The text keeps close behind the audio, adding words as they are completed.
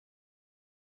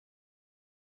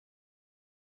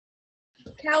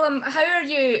Callum, how are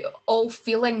you all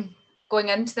feeling going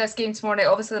into this game tomorrow night?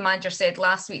 Obviously, the manager said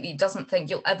last week that he doesn't think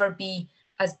you'll ever be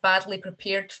as badly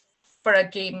prepared for a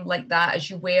game like that as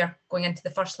you were going into the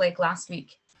first leg last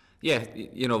week. Yeah,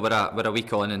 we're a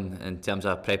week on in terms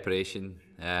of preparation.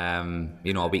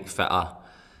 A week fitter.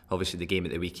 Obviously, the game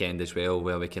at the weekend as well,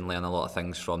 where we can learn a lot of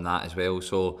things from that as well.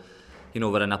 So,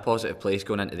 we're in a positive place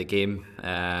going into the game.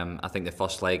 I think the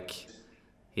first leg,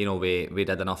 we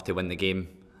did enough to win the game,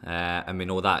 and we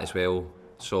know that as well.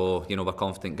 So, we're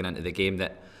confident going into the game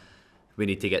that we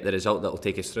need to get the result that will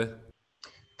take us through.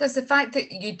 Does the fact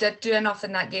that you did do enough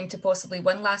in that game to possibly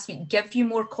win last week give you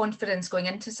more confidence going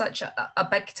into such a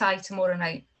big tie tomorrow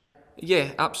night?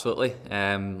 Yeah, absolutely.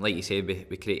 Like you said,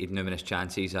 we created numerous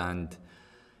chances, and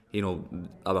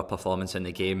our performance in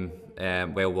the game,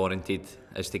 well warranted,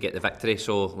 is to get the victory.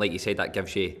 So, like you said, that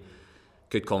gives you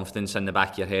good confidence in the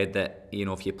back of your head that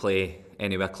if you play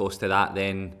anywhere close to that,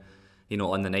 then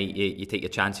on the night you take your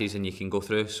chances and you can go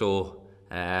through. So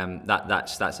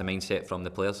that's a mindset from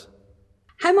the players.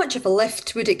 How much of a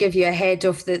lift would it give you ahead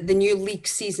of the new league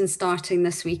season starting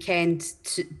this weekend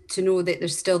to know that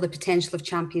there's still the potential of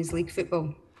Champions League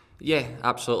football? Yeah,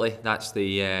 absolutely. That's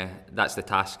the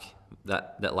task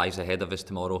that lies ahead of us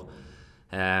tomorrow.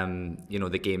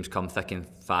 The games come thick and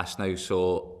fast now,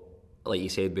 so like you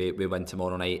said, we win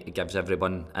tomorrow night. It gives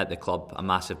everyone at the club a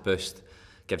massive boost,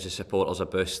 gives the supporters a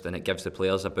boost, and it gives the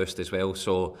players a boost as well.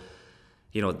 So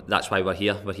that's why we're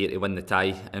here. We're here to win the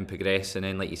tie and progress, and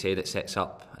then, like you said, it sets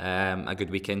up a good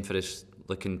weekend for us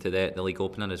looking to the league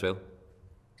opener as well.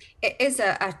 It is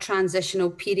a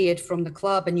transitional period from the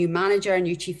club, a new manager, a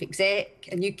new chief exec,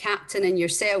 a new captain and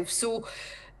yourself. So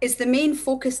is the main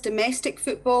focus domestic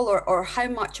football, or how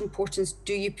much importance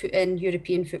do you put in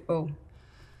European football?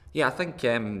 Yeah, I think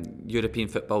European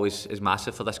football is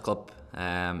massive for this club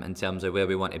in terms of where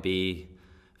we want to be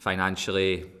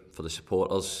financially, for the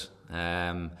supporters,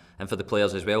 and for the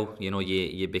players as well.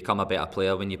 You become a better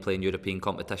player when you play in European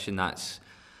competition. That's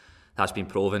been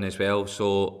proven as well.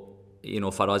 So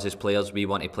for us as players, we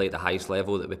want to play at the highest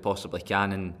level that we possibly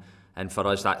can, and for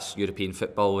us that's European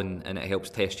football, and it helps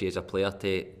test you as a player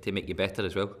to make you better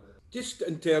as well. Just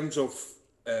in terms of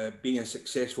being a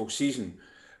successful season,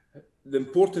 the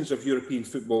importance of European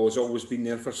football has always been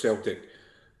there for Celtic,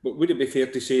 but would it be fair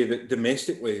to say that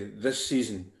domestically this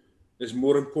season is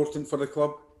more important for the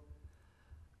club?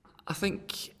 I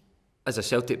think as a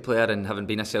Celtic player, and having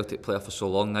been a Celtic player for so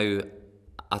long now,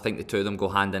 I think the two of them go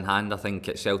hand in hand. I think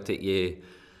at Celtic,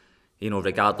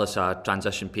 regardless of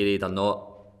transition period or not,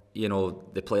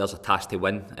 the players are tasked to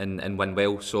win and win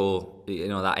well. So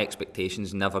that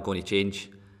expectation's never going to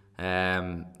change.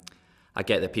 I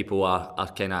get that people are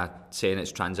kind of saying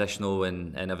it's transitional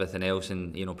and everything else,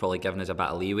 and probably giving us a bit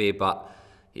of leeway. But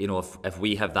if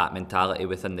we have that mentality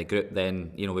within the group,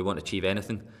 then we won't achieve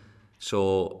anything.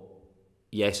 So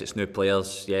yes, it's new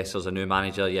players. Yes, there's a new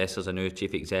manager. Yes, there's a new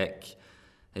chief exec.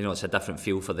 It's a different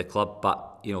feel for the club,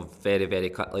 but very, very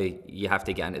quickly you have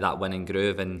to get into that winning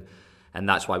groove, and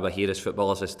that's why we're here as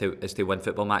footballers, is to win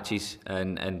football matches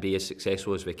and be as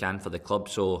successful as we can for the club.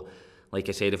 So, like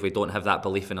I said, if we don't have that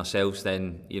belief in ourselves,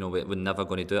 then we're never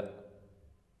going to do it.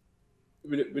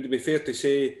 Would it be fair to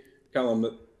say, Callum,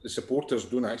 that the supporters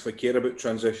don't actually care about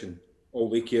transition? All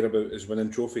they care about is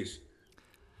winning trophies.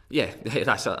 Yeah,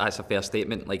 that's a fair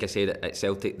statement. Like I said, at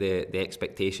Celtic, the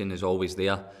expectation is always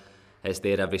there. It's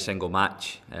there every single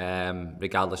match,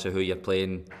 regardless of who you're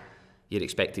playing. You're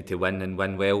expected to win and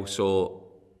win well. So,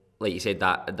 like you said,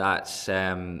 that's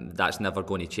never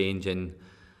going to change. And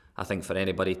I think for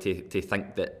anybody to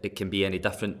think that it can be any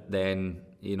different, then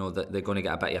that they're going to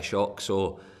get a bit of a shock.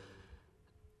 So,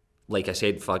 like I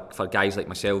said, for guys like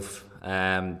myself,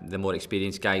 the more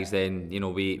experienced guys, then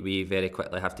we very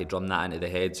quickly have to drum that into the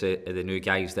heads of the new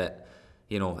guys that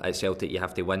at Celtic you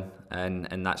have to win,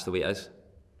 and that's the way it is.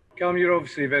 Callum, you're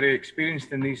obviously very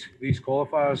experienced in these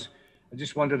qualifiers. I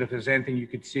just wondered if there's anything you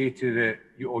could say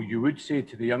you would say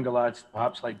to the younger lads,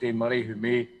 perhaps like Dane Murray, who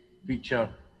may feature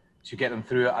to get them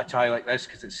through a tie like this,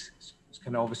 because it's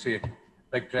kind of obviously a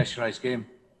big pressurised game.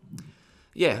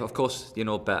 Yeah, of course,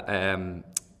 but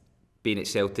being at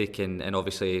Celtic and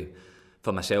obviously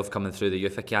for myself coming through the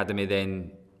youth academy,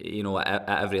 then at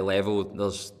every level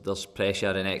there's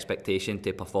pressure and expectation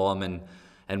to perform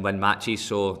and win matches.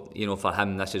 So for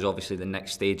him, this is obviously the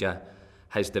next stage of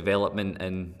his development,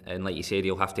 and like you said,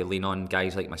 he'll have to lean on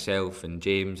guys like myself and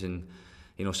James and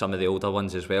some of the older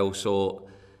ones as well. So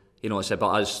it's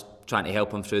about us trying to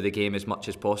help him through the game as much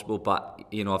as possible. But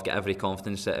I've got every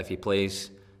confidence that if he plays,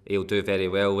 he'll do very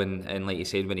well. And like you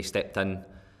said, when he stepped in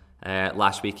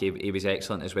Last week he was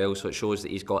excellent as well, so it shows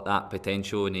that he's got that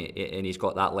potential and he's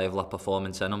got that level of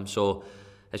performance in him. So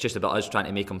it's just about us trying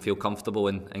to make him feel comfortable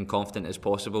and confident as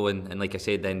possible, and like I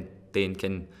said, then Dane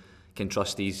can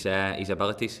trust his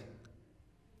abilities.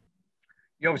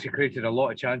 You obviously created a lot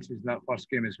of chances in that first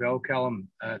game as well, Callum.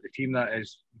 The team that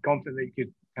is confident that you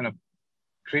could kind of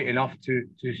create enough to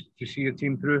see your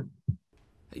team through.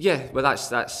 Yeah, well,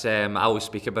 that's I always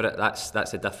speak about it. That's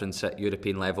the difference at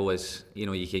European level is, you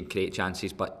know, you can create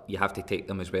chances, but you have to take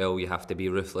them as well. You have to be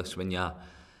ruthless when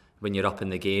you're up in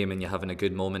the game and you're having a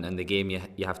good moment in the game.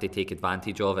 You have to take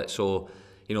advantage of it. So,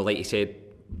 you know, like you said,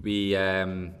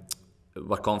 we're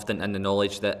confident in the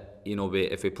knowledge that, you know,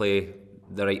 if we play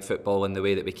the right football in the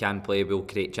way that we can play, we'll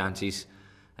create chances,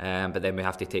 but then we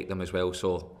have to take them as well.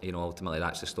 So, you know, ultimately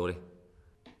that's the story.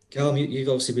 Callum, you've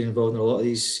obviously been involved in a lot of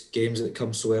these games that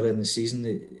come so early in the season.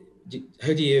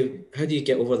 How do you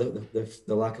get over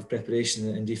the lack of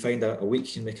preparation, and do you find that a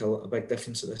week can make a big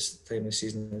difference at this time of the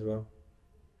season as well?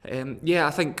 Yeah,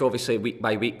 I think obviously week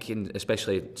by week, and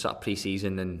especially sort of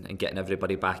pre-season and getting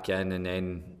everybody back in, and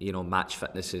then, you know, match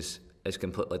fitness is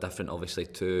completely different obviously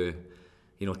to,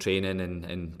 you know, training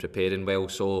and preparing well.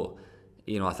 So,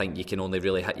 you know, I think you can only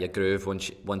really hit your groove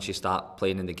once you start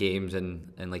playing in the games,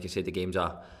 and like I said, the games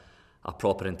are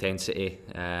proper intensity.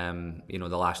 You know,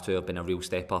 the last two have been a real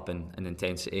step up in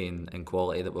intensity and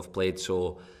quality that we've played.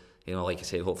 So, you know, like I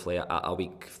said, hopefully a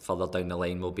week further down the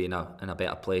line we'll be in a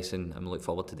better place, and we look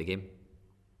forward to the game.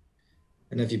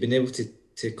 And have you been able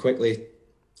to quickly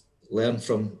learn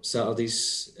from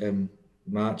Saturday's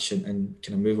match and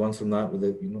kind of move on from that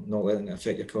without not letting it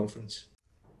affect your confidence?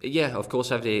 Yeah, of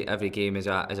course, every game is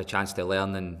a chance to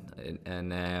learn,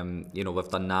 and you know, we've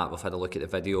done that. We've had a look at the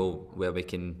video where we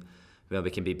can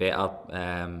be better,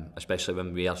 especially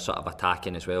when we are sort of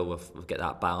attacking as well. We've got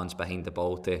that balance behind the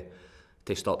ball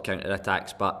to stop counter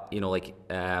attacks. But, you know, like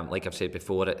I've said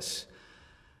before, it's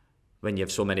when you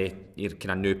have so many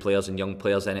kind of new players and young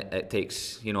players, then it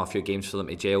takes, you know, a few games for them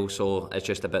to gel. So it's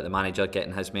just about the manager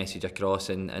getting his message across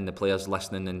and the players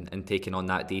listening and taking on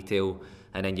that detail,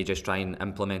 and then you just try and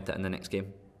implement it in the next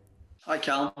game. Hi,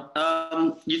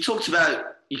 Callum. You talked about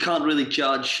you can't really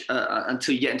judge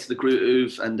until you get into the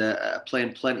groove and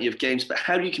playing plenty of games, but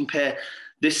how do you compare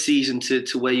this season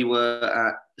to where you were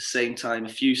at the same time a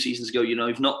few seasons ago? You know,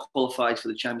 you've not qualified for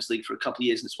the Champions League for a couple of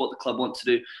years, and it's what the club want to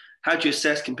do. How do you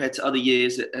assess compared to other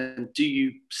years, and do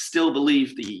you still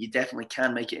believe that you definitely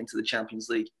can make it into the Champions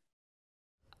League?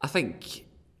 I think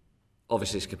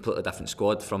obviously it's a completely different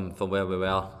squad from where we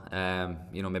were,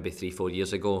 you know, maybe 3-4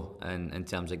 years ago, and in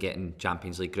terms of getting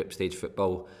Champions League group stage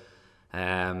football.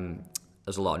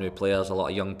 There's a lot of new players, a lot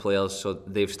of young players, so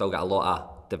they've still got a lot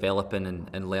of developing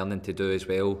and learning to do as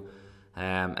well,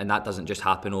 and that doesn't just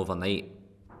happen overnight.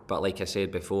 But like I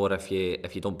said before, if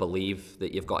you don't believe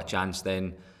that you've got a chance,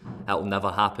 then it'll never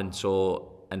happen.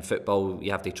 So in football,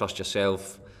 you have to trust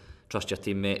yourself, trust your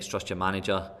teammates, trust your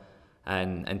manager,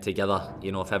 and together,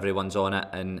 you know, if everyone's on it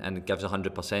and gives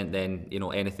 100%, then, you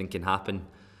know, anything can happen.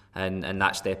 And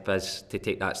that step is to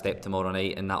take that step tomorrow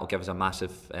night, and that'll give us a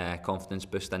massive confidence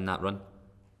boost in that run.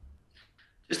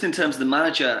 Just in terms of the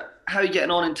manager, how are you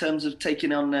getting on in terms of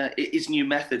taking on his new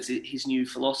methods, his new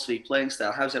philosophy, playing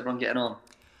style? How's everyone getting on?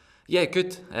 Yeah,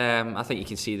 good. I think you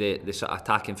can see the sort of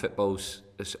attacking footballs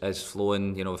is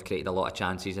flowing. You know, we've created a lot of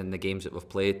chances in the games that we've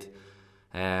played.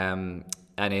 And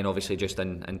then obviously just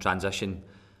in transition,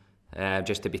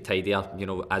 just to be tidier, you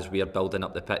know, as we are building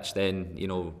up the pitch, then, you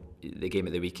know, the game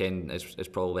at the weekend is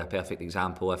probably a perfect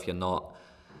example. If you're not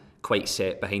quite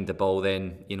set behind the ball,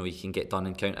 then, you know, you can get done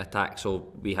in counter-attack.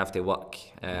 So we have to work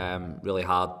really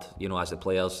hard, you know, as the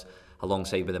players,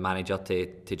 alongside with the manager,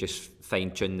 to just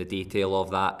fine-tune the detail of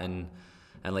that. And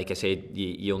like I said,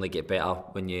 you only get better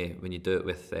when you do it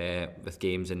with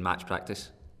games and match practice.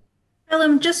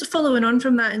 Just following on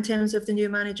from that in terms of the new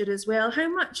manager as well, how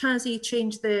much has he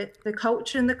changed the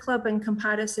culture in the club in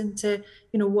comparison to,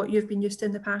 you know, what you've been used to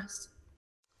in the past?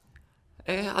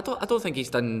 I don't think he's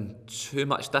done too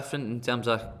much different in terms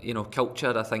of, you know,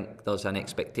 culture. I think there's an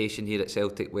expectation here at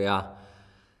Celtic where,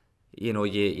 you know,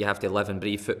 you have to live and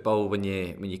breathe football. When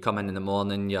you come in the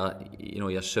morning,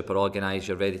 you're super organised,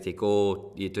 you're ready to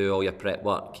go, you do all your prep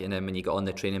work, and then when you get on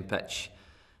the training pitch,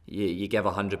 you give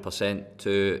 100%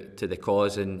 to the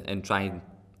cause and try and,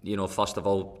 you know, first of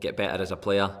all get better as a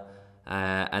player,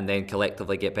 and then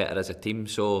collectively get better as a team.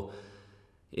 So,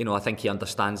 you know, I think he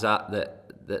understands that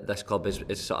this club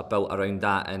is sort of built around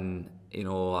that. And, you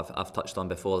know, I've touched on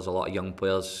before, there's a lot of young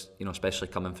players, you know, especially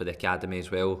coming for the academy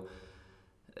as well.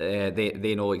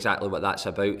 They know exactly what that's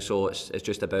about. So it's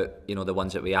just about, you know, the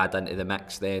ones that we add into the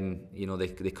mix, then, you know, they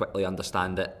quickly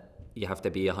understand it. you have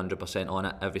to be 100% on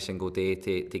it every single day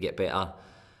to get better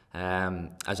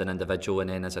as an individual and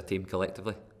then as a team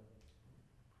collectively.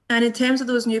 And in terms of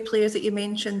those new players that you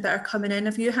mentioned that are coming in,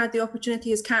 have you had the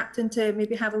opportunity as captain to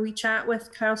maybe have a wee chat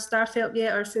with Carl Starfelt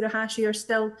yet, or Furuhashi are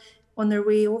still on their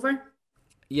way over?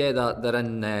 Yeah, they're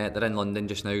in London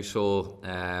just now, so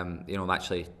you know, I'm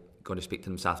actually going to speak to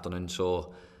them this afternoon,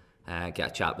 so get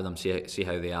a chat with them, see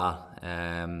how they are,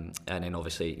 and then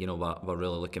obviously, you know, we're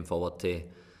really looking forward to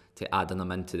adding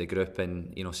them into the group,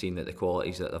 and you know, seeing that the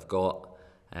qualities that they've got,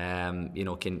 you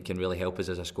know, can really help us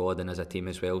as a squad and as a team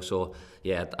as well. So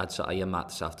yeah, I'd sort of aim that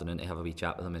this afternoon to have a wee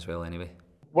chat with them as well. Anyway,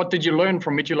 what did you learn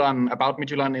from about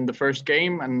Midtjylland in the first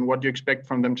game, and what do you expect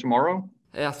from them tomorrow?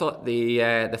 I thought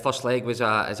the first leg was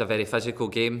a very physical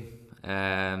game.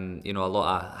 You know, a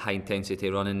lot of high intensity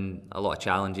running, a lot of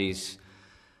challenges.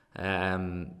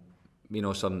 You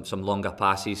know, some longer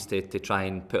passes to try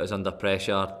and put us under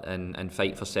pressure and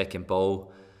fight for second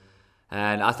ball.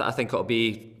 And I think it'll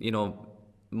be, you know,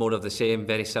 more of the same,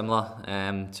 very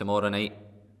similar tomorrow night.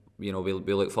 You know, we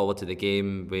look forward to the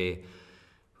game.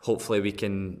 Hopefully we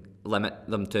can limit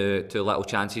them to little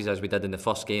chances as we did in the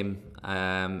first game,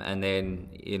 and then,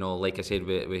 you know, like I said,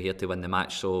 we're here to win the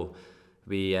match, so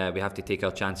we have to take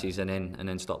our chances and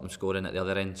then stop them scoring at the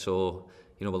other end. So,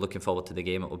 you know, we're looking forward to the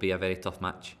game. It will be a very tough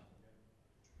match.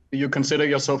 Do you consider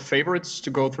yourself favourites to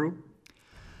go through?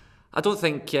 I don't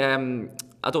think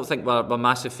we're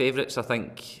massive favourites. I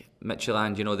think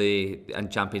Midtjylland, you know, in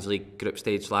Champions League group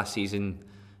stage last season,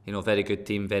 you know, very good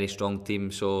team, very strong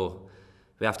team. So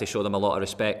we have to show them a lot of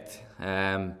respect,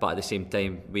 but at the same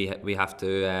time, we have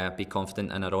to be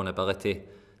confident in our own ability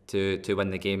to win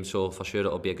the game. So for sure,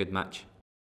 it'll be a good match.